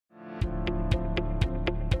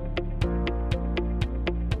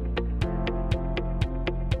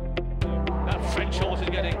French horse is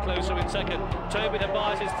getting closer in second. Toby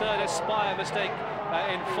Tobias is third. Aspire mistake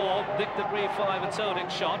in fourth. Nick de Brie 5 and Celtic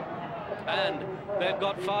Shot. And they've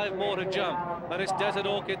got 5 more to jump. And it's Desert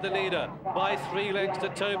Orchid, the leader, by 3 lengths to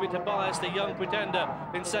Toby Tobias, the young pretender,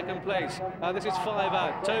 in second place. This is 5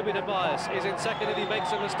 out. Toby Tobias is in second if he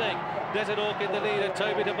makes a mistake. Desert Orchid, the leader.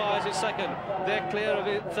 Toby Tobias is second. They're clear of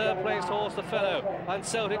it. Third place horse, the Fellow. And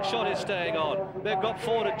Celtic Shot is staying on. They've got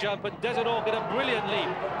 4 to jump. And Desert Orchid, a brilliant leap.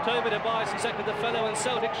 Toby Tobias in second, the Fellow, and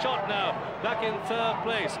Celtic Shot now back in third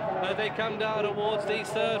place. They come down towards the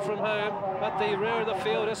third from home. At the rear of the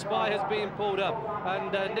field, a Spy has been pulled up.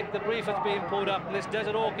 And Nick the Brief has been pulled up. And this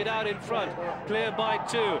Desert Orchid out in front, clear by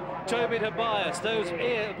 2. Toby Tobias, those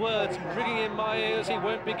words ringing in my ears. He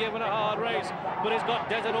won't be given a hard race, but he's got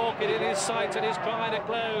Desert Orchid in his sights and he's trying to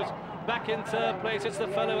close. Back in third place, it's the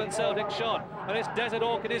Fellow and Celtic Shot. And it's Desert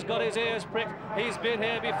Orchid, he's got his ears pricked. He's been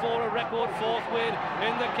here before, a record 4th win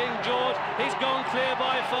in the King George. He's gone clear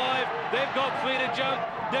by 5. They've got 3 to jump.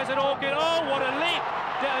 Desert Orchid, oh, what a leap!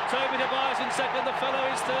 Toby Tobias in second, the Fellow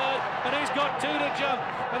is third, and he's got 2 to jump.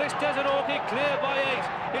 And it's Desert Orchid clear by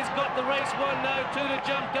 8. He's got the race won now, 2 to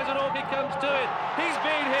jump. Desert Orchid comes to it. He's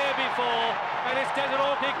been here before, and it's Desert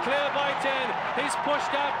Orchid clear by 10. He's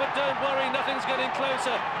pushed out, but don't worry, nothing's getting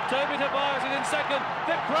closer. Toby Tobias is in second.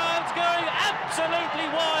 The crowd's going absolutely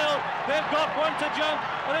wild. They've got 1 to jump,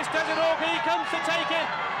 and it's Desert Orchid. He comes to take it.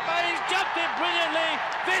 And he's jumped it brilliantly.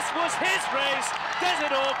 This was his race. Desert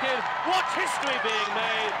Orchid, watch history being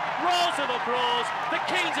made. Rolls of applause. The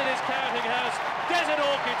King's in his counting house. Desert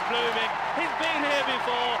Orchid's blooming. He's been here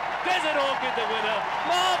before. Desert Orchid the winner.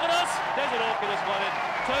 Marvellous. Desert Orchid has won it.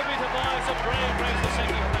 Toby Tobias, a brave race to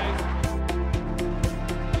second place.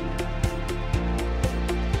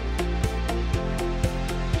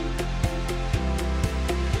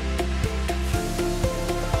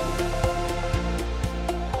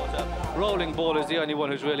 Rolling Ball is the only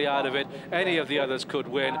one who's really out of it. Any of the others could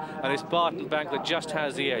win, and it's Barton Bank that just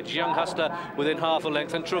has the edge. Young Hustler within half a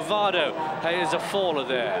length, and Travado is a faller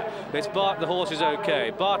there. It's the horse is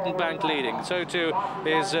okay. Barton Bank leading. So too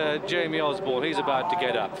is Jamie Osborne. He's about to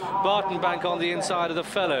get up. Barton Bank on the inside of the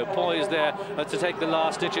Fellow, poised there to take the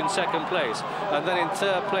last ditch in second place. And then in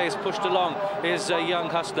third place, pushed along, is Young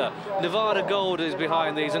Hustler. Nevada Gold is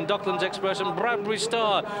behind these, and Docklands Express and Bradbury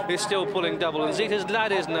Star is still pulling double, and Zeta's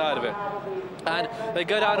Lad isn't out of it. And they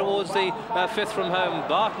go down towards the 5th from home.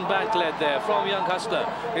 Barton Bank led there from Young Hustler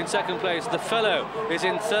in second place. The Fellow is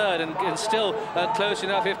in third and still close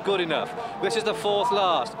enough if good enough. This is the 4th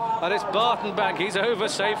last, and it's Barton Bank. He's over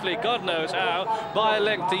safely, God knows how, by a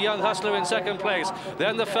length. The Young Hustler in second place,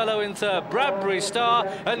 then the Fellow in third. Bradbury Star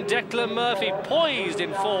and Declan Murphy poised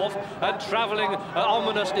in 4th and travelling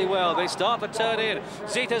ominously well. They start to turn in.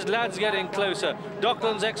 Zeta's Lad's getting closer.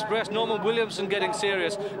 Docklands Express, Norman Williamson getting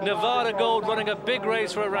serious. Nevada Gold running a big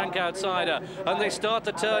race for a rank outsider, and they start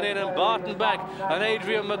to turn in, and Barton Bank and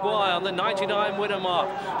Adrian Maguire on the 99 winner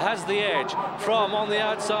mark has the edge from on the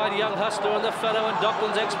outside. Young Hustler and the Fellow and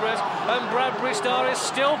Docklands Express, and Bradbury Star is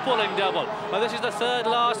still pulling double, and this is the 3rd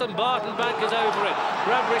last, and Barton Bank is over it.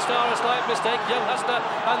 Bradbury Star a slight mistake. Young Hustler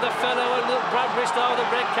and the Fellow and the Bradbury Star with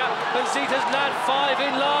the red cap, and Zeta's Lad 5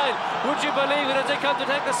 in line. Would you believe it, as they come to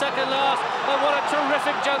take the 2nd last? And what a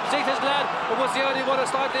terrific jump. Zeta's Lad was the only one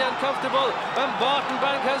slightly uncomfortable, and Barton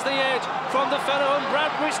Bank has the edge from the Fellow and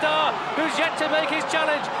Bradbury Star, who's yet to make his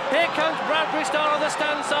challenge. Here comes Bradbury Star on the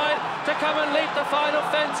stand side to come and leap the final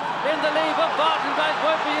fence in the lead, but Barton Bank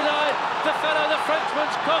won't be denied. The Fellow, the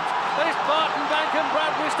Frenchman's cooked, and it's Barton Bank and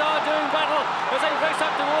Bradbury Star doing battle as they race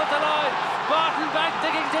up towards the line. Barton Bank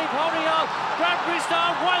digging deep, holding on. Bradbury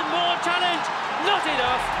Star, one more challenge. Not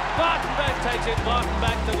enough. Barton Bank takes it. Barton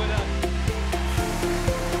Bank the winner.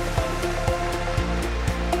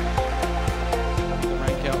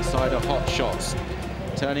 Outsider Hot Shots,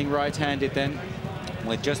 turning right-handed then,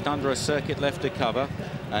 with just under a circuit left to cover,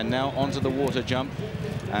 and now onto the water jump,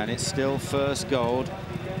 and it's still First Gold,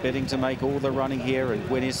 bidding to make all the running here and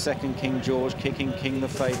win his 2nd King George, kicking King the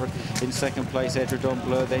favourite. In second place, Edredon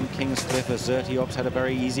Bleu, then King's Cliff. Azertiops had a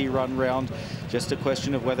very easy run round. Just a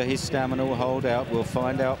question of whether his stamina will hold out. We'll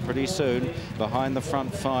find out pretty soon. Behind the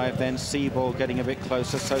front 5, then Seaball getting a bit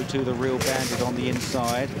closer, so too the Real Bandit on the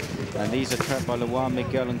inside. And these are trapped by Luan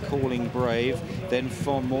Miguel and Calling Brave. Then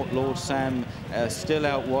from Lord Sam still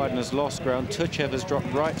out wide and has lost ground. Tuchev has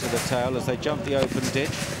dropped right to the tail as they jump the open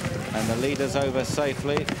ditch. And the leader's over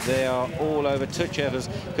safely. They are all over. Tuchev has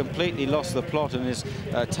completely lost the plot and is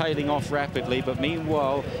tailing off rapidly. But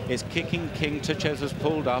meanwhile, it's Kicking King. Tuchev has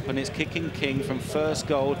pulled up, and it's Kicking King from first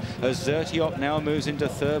gold as Zertiop now moves into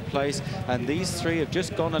third place. And these three have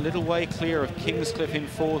just gone a little way clear of Kingscliff in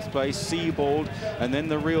fourth place, Seabold, and then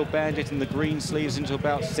the Real Bandit in the green sleeves into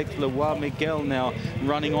about sixth. Leroy Miguel now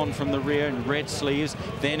running on from the rear in red sleeves.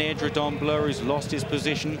 Then Edredon Blur, who's lost his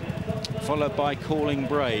position, followed by Calling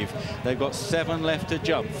Brave. They've got 7 left to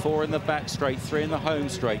jump, 4 in the back straight, 3 in the home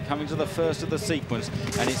straight, coming to the first of the sequence,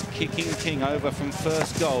 and it's Kicking King over from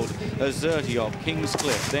first gold, Azertiop,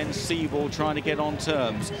 Kingscliff, then Seaball trying to get on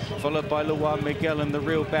terms, followed by Luan Miguel and the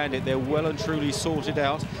Real Bandit. They're well and truly sorted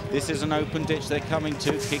out. This is an open ditch they're coming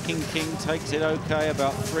to. Kicking King takes it okay,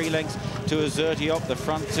 about 3 lengths to Azertiop. The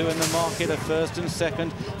front 2 in the market are first and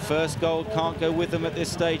second. First gold can't go with them at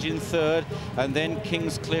this stage in third, and then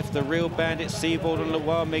Kingscliff, the Real Bandit, Seaboard and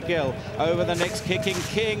Leroy Miguel over the next. Kicking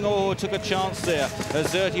King, oh, took a chance there.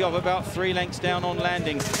 Azertiop about 3 lengths down on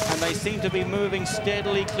landing, and they seem to be moving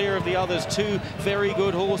steadily clear of the others. 2 very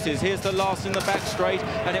good horses. Here's the last in the back straight,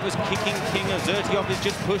 and it was Kicking King. Azertiop is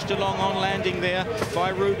just pushed along on landing there by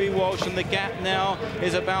Ruby Walsh, and the gap now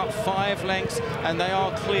is about 5 lengths, and they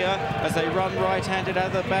are clear as they run right-handed out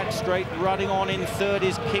of the back straight. Running on in third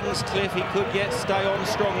is Kingscliff. He could yet stay on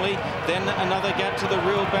strongly. Then another gap to the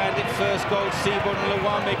Real Bandit, first gold, Seaboard and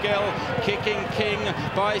Leroy Miguel. Kicking King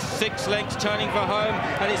by 6 lengths, turning for home,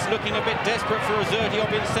 and it's looking a bit desperate for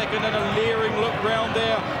Azertiop in second, and a leering look round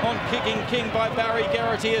there on Kicking King by Barry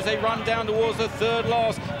Garrity as they run down towards the third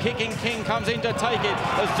last. Kicking King comes in to take it.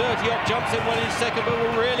 Azertiop jumps in well in second, but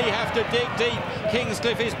will really have to dig deep.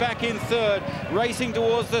 Kingscliff is back in third, racing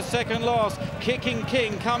towards the second last. Kicking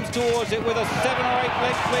King comes towards it with a 7 or 8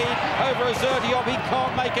 length lead over Azertiop. He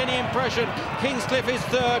can't make any impression. Kingscliff is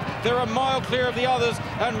third. They're a mile clear of the others,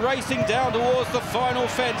 and racing down towards the final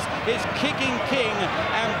fence is Kicking King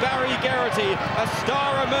and Barry Garrity. A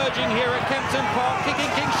star emerging here at Kempton Park.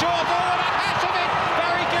 Kicking King short, oh, and a hash of it!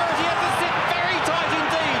 Barry Garrity has to sit very tight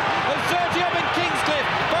indeed. Azertiop and Kingscliff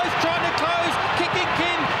both trying to close. Kicking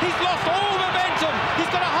King, he's lost all momentum.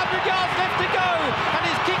 He's got 100 yards left to go, and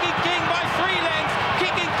it's Kicking King by 3 lengths.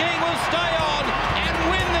 Kicking King will stay on and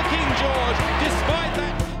win the King George despite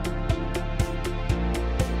that.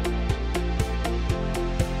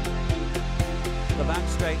 The back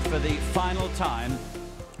straight for the final time,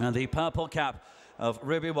 and the purple cap of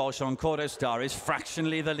Ruby Walsh on Kauto Star is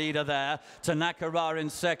fractionally the leader there. Tanakara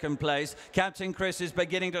in second place. Captain Chris is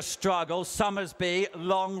beginning to struggle. Summersby,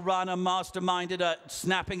 long run and masterminded,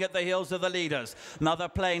 snapping at the heels of the leaders. Another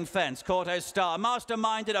plain fence. Kauto Star,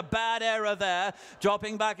 masterminded, a bad error there,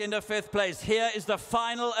 dropping back into 5th place. Here is the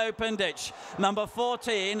final open ditch. Number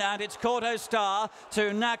 14, and it's Kauto Star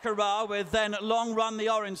to Nakara with then long run the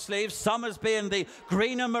orange sleeves. Summersby in the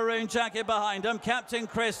green and maroon jacket behind him. Captain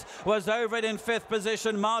Chris was over it in 5th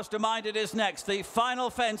position. Masterminded is next. The final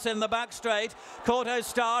fence in the back straight. Kauto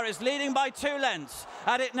Star is leading by 2 lengths.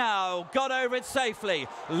 At it now, got over it safely.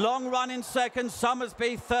 Long run in second,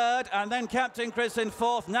 Summersby third, and then Captain Chris in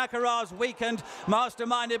 4th. Nakara's weakened,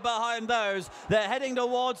 Masterminded behind those. They're heading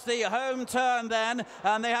towards the home turn then,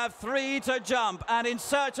 and they have 3 to jump. And in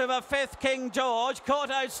search of a 5th King George,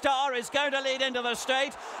 Kauto Star is going to lead into the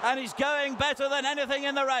straight, and he's going better than anything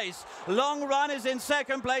in the race. Long run is in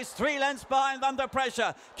second place, 3 lengths behind under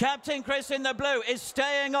pressure. Captain Chris in the blue is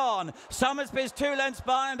staying on. Summersby's 2 lengths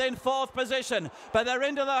behind in 4th position, but they're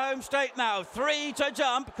into the home straight now. 3 to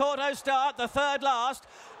jump. Kauto Star, the third last,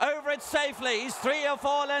 over it safely. He's 3 or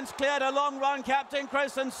 4 lengths cleared. A long run, Captain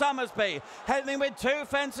Chris and Summersby heading with 2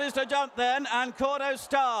 fences to jump then, and Kauto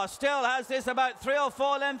Star still has this about 3 or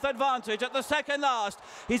 4 length advantage at the second last.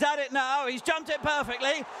 He's at it now. He's jumped it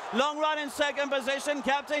perfectly. Long run in second position.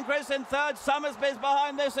 Captain Chris in third. Summersby's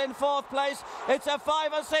behind this in 4th place. It's a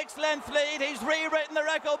 5 or 6 length lead. He's rewritten the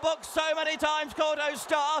record book so many times, Kauto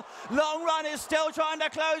Star. Long run is still trying to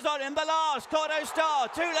close on him. The last, Kauto Star,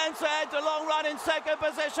 2 lengths ahead to long run in second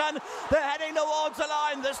position. They're heading towards the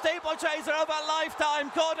line. The steeplechaser of a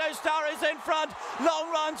lifetime. Kauto Star is in front. Long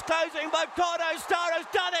run's closing, but Kauto Star has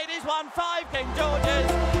done it. He's won 5 King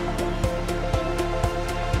Georges.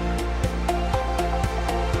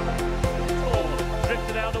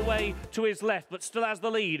 Drifted out away away to his left, but still has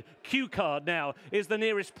the lead. Q-Card now is the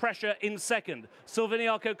nearest pressure in second.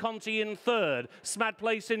 Silviniaco Conti in third. Smad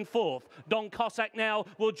Place in fourth. Don Cossack now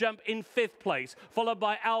will jump in fifth place, followed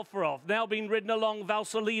by Alfaroff, now being ridden along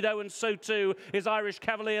Valsalido, and so too is Irish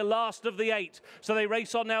Cavalier, last of the 8. So they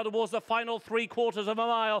race on now towards the final 3/4 of a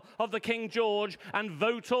mile of the King George, and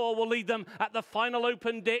Votor will lead them at the final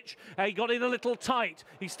open ditch. He got in a little tight.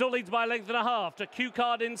 He still leads by a length and a half to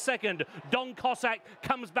Q-Card in second. Don Cossack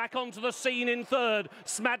comes back onto the scene in third.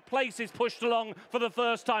 Smad Place is pushed along for the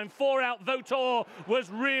first time. 4 out. Votor was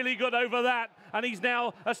really good over that, and he's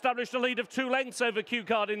now established a lead of 2 lengths over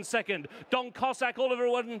Q-Card in second. Don Cossack, all over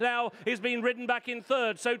one now, is being ridden back in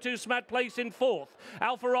third. So too Smad Place in fourth.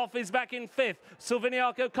 Alfaroff is back in fifth.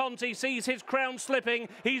 Silviniaco Conti sees his crown slipping.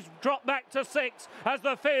 He's dropped back to 6 as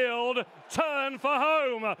the field turn for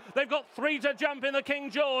home. They've got 3 to jump in the King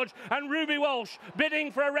George, and Ruby Walsh,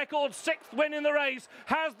 bidding for a record 6th win in the race,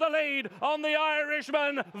 has the lead on the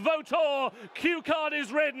Irishman. Votor. Q-Card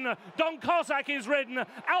is ridden. Don Cossack is ridden.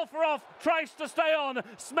 Alfaroff tries to stay on.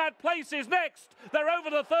 Smad Place is next. They're over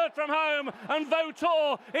the third from home, and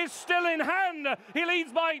Votor is still in hand. He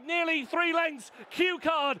leads by nearly 3 lengths.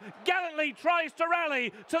 Q-Card gallantly tries to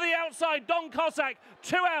rally to the outside. Don Cossack,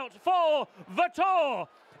 2 out for Votor.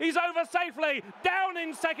 He's over safely. Down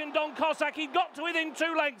in second, Don Cossack. He got to within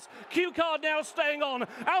 2 lengths. Q-Card now staying on.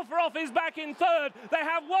 Alfaroff is back in third. They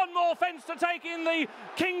have 1 more fence to take in the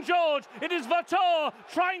King George. It is Votor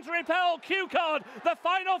trying to repel Q-Card. The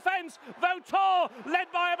final fence, Votor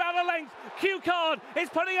led by about a length. Q-Card is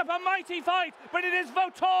putting up a mighty fight, but it is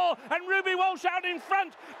Votor and Ruby Walsh out in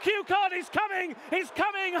front. Q-Card is coming. He's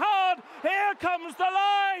coming hard. Here comes the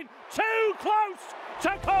line. Too close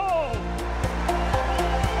to call.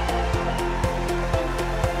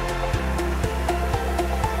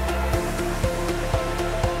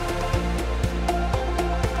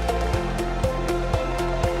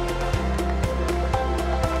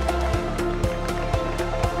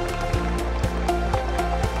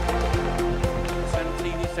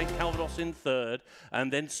 In third,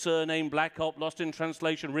 and then Surname Black Op, lost in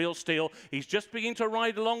translation, Real Steel. He's just beginning to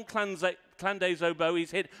ride along Clandes Oboe.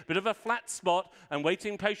 He's hit a bit of a flat spot and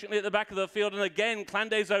waiting patiently at the back of the field, and again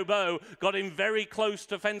Clandes Oboe got him very close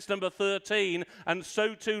to fence number 13, and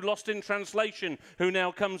so too Lost in Translation, who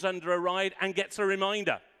now comes under a ride and gets a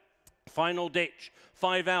reminder. Final ditch,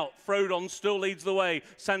 5 out. Frodon still leads the way.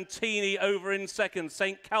 Santini over in second.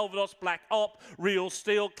 St. Calvados, Black Op, Real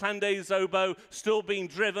Steel, Clandes Oboe still being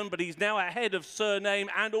driven, but he's now ahead of Surname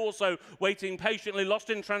and also waiting patiently. Lost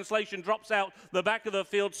in Translation drops out the back of the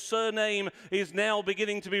field. Surname is now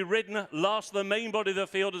beginning to be ridden last the main body of the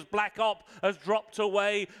field as Black Op has dropped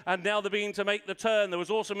away, and now they're beginning to make the turn. There was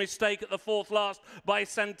also a mistake at the 4th last by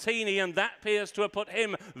Santini, and that appears to have put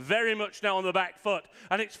him very much now on the back foot.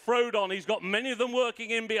 And it's Frodon. He's got many of them working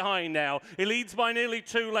in behind now. He leads by nearly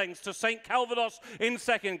 2 lengths to St. Calvados in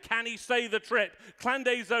second. Can he stay the trip?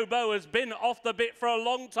 Clandes Oboe has been off the bit for a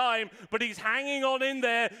long time, but he's hanging on in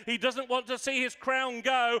there. He doesn't want to see his crown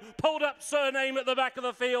go. Pulled up Surname at the back of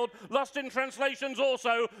the field. Lost in Translations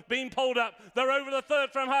also being pulled up. They're over the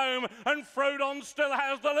third from home, and Frodon still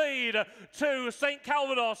has the lead to St.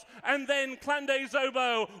 Calvados, and then Clandes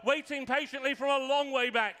Oboe waiting patiently from a long way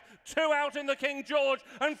back. 2 out in the King George,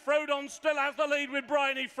 and Frodon still has the lead with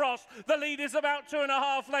Bryony Frost. The lead is about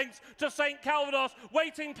 2.5 lengths to St. Calvados.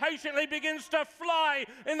 Waiting patiently, begins to fly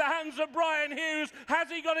in the hands of Brian Hughes.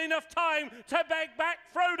 Has he got enough time to beg back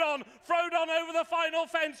Frodon? Frodon over the final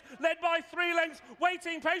fence, led by 3 lengths.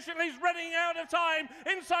 Waiting patiently, he's running out of time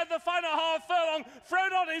inside the final half furlong.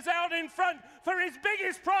 Frodon is out in front for his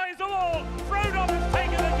biggest prize of all. Frodon has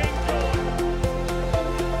taken the King George.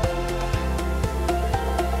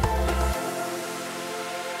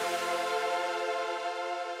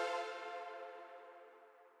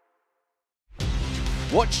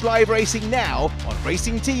 Watch live racing now on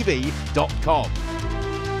racingtv.com.